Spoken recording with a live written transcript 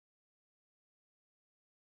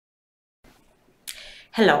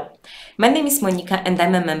Hello, my name is Monika and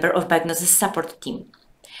I'm a member of Biognosys support team.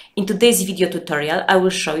 In today's video tutorial, I will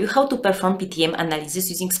show you how to perform PTM analysis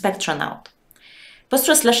using Spectronaut.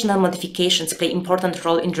 Post-translational modifications play an important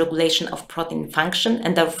role in regulation of protein function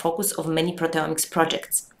and are focus of many proteomics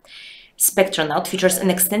projects. Spectronaut features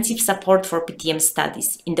an extensive support for PTM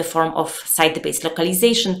studies in the form of site-based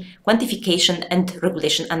localization, quantification, and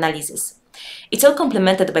regulation analysis. It's all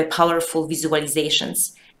complemented by powerful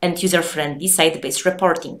visualizations and user-friendly site-based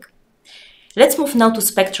reporting. Let's move now to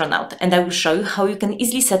Spectronaut, and I will show you how you can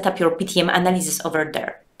easily set up your PTM analysis over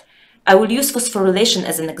there. I will use phosphorylation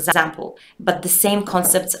as an example, but the same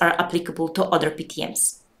concepts are applicable to other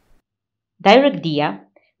PTMs. Direct dia,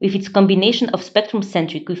 with its combination of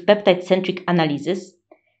spectrum-centric with peptide-centric analysis,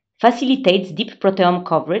 facilitates deep proteome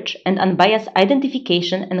coverage and unbiased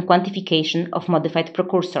identification and quantification of modified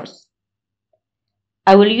precursors.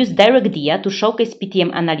 I will use direct dia to showcase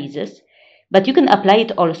PTM analysis, but you can apply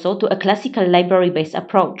it also to a classical library-based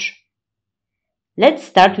approach. Let's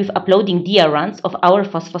start with uploading dia runs of our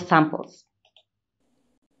phospho samples.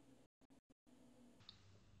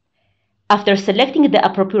 After selecting the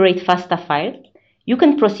appropriate FASTA file, you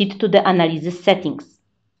can proceed to the analysis settings.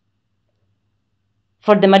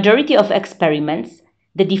 For the majority of experiments,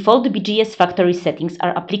 the default BGS factory settings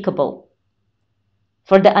are applicable.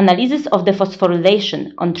 For the analysis of the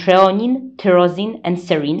phosphorylation on threonine, tyrosine, and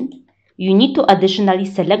serine, you need to additionally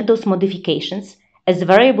select those modifications as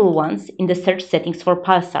variable ones in the search settings for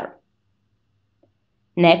Pulsar.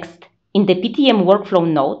 Next, in the PTM workflow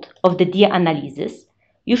node of the dia analysis,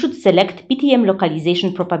 you should select PTM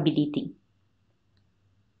localization probability.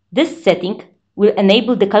 This setting will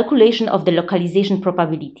enable the calculation of the localization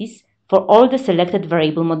probabilities for all the selected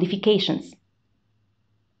variable modifications.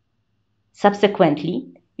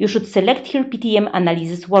 Subsequently, you should select here PTM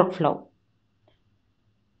analysis workflow.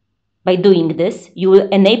 By doing this, you will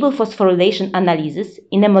enable phosphorylation analysis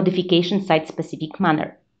in a modification site-specific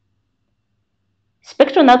manner.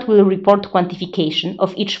 Spectronaut will report quantification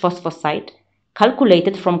of each phosphosite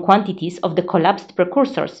calculated from quantities of the collapsed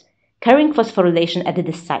precursors carrying phosphorylation at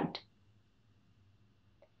this site.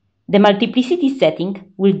 The multiplicity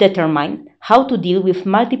setting will determine how to deal with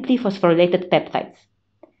multiply phosphorylated peptides,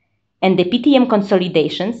 and the PTM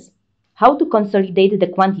consolidations, how to consolidate the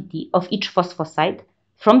quantity of each phosphosite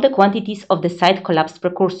from the quantities of the site collapsed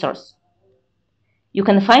precursors. You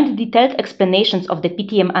can find detailed explanations of the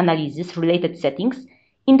PTM analysis related settings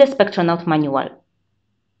in the Spectronaut manual.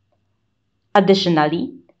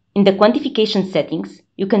 Additionally, in the quantification settings,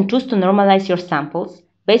 you can choose to normalize your samples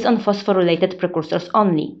based on phosphorylated precursors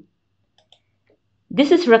only.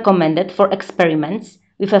 This is recommended for experiments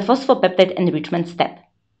with a phosphopeptide enrichment step.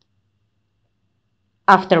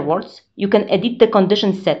 Afterwards, you can edit the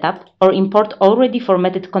condition setup or import already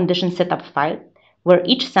formatted condition setup file, where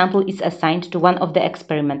each sample is assigned to one of the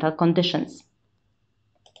experimental conditions.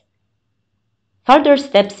 Further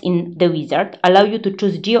steps in the wizard allow you to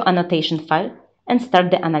choose geo-annotation file and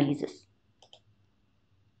start the analysis.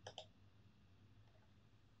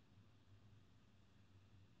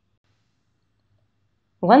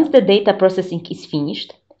 Once the data processing is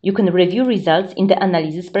finished, you can review results in the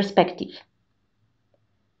analysis perspective.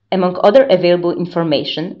 Among other available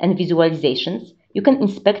information and visualizations, you can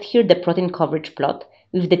inspect here the protein coverage plot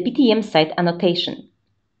with the PTM site annotation.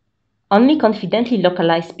 Only confidently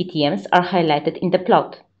localized PTMs are highlighted in the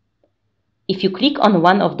plot. If you click on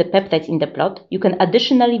one of the peptides in the plot, you can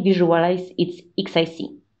additionally visualize its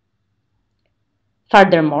XIC.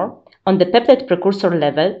 Furthermore, on the peptide precursor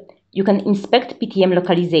level, you can inspect PTM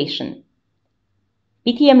localization.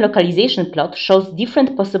 PTM localization plot shows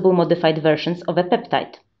different possible modified versions of a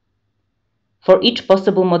peptide. For each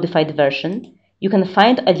possible modified version, you can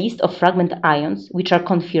find a list of fragment ions which are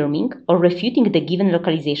confirming or refuting the given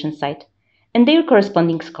localization site and their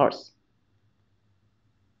corresponding scores.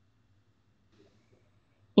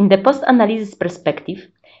 In the post-analysis perspective,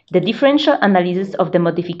 the differential analysis of the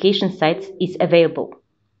modification sites is available.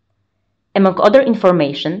 Among other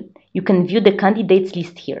information, you can view the candidates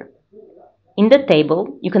list here. In the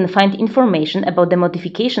table, you can find information about the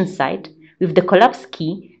modification site with the collapse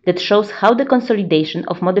key that shows how the consolidation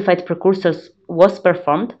of modified precursors was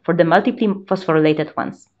performed for the multiply phosphorylated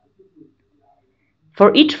ones.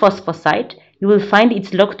 For each phosphosite, you will find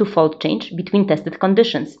its log-to-fold change between tested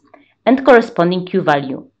conditions and corresponding Q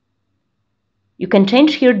value. You can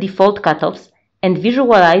change here default cutoffs and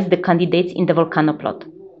visualize the candidates in the volcano plot.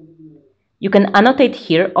 You can annotate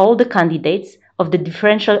here all the candidates of the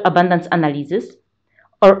differential abundance analysis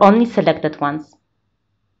or only selected ones.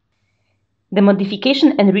 The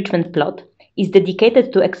modification enrichment plot is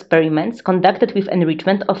dedicated to experiments conducted with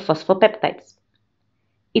enrichment of phosphopeptides.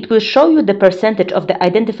 It will show you the percentage of the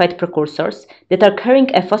identified precursors that are carrying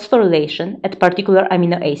a phosphorylation at particular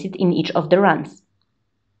amino acid in each of the runs.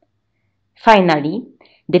 Finally,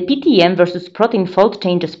 the PTM versus protein fold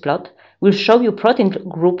changes plot will show you protein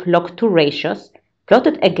group log2 ratios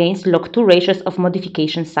plotted against log2 ratios of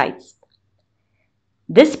modification sites.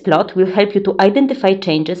 This plot will help you to identify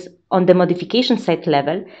changes on the modification site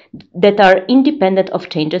level that are independent of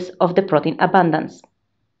changes of the protein abundance.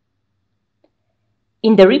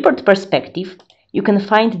 In the report perspective, you can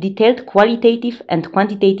find detailed qualitative and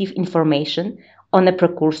quantitative information on a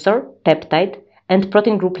precursor, peptide, and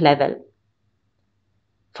protein group level.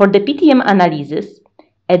 For the PTM analysis,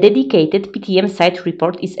 a dedicated PTM site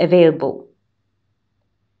report is available.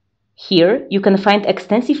 Here, you can find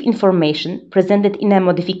extensive information presented in a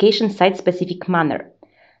modification site-specific manner,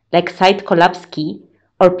 like site collapse key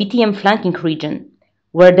or PTM flanking region,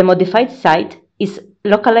 where the modified site is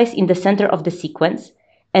localized in the center of the sequence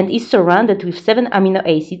and is surrounded with 7 amino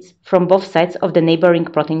acids from both sides of the neighboring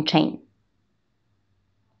protein chain.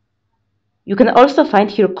 You can also find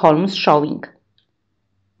here columns showing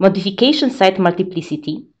modification site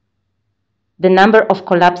multiplicity, the number of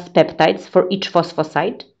collapsed peptides for each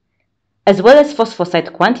phosphosite, as well as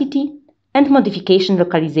phosphosite quantity and modification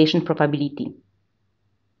localization probability.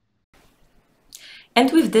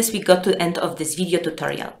 And with this, we got to the end of this video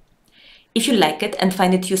tutorial. If you like it and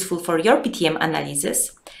find it useful for your PTM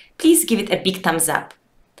analysis, please give it a big thumbs up.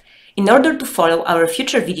 In order to follow our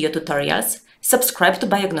future video tutorials, subscribe to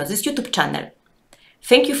Biognosys YouTube channel.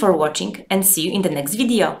 Thank you for watching and see you in the next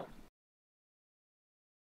video.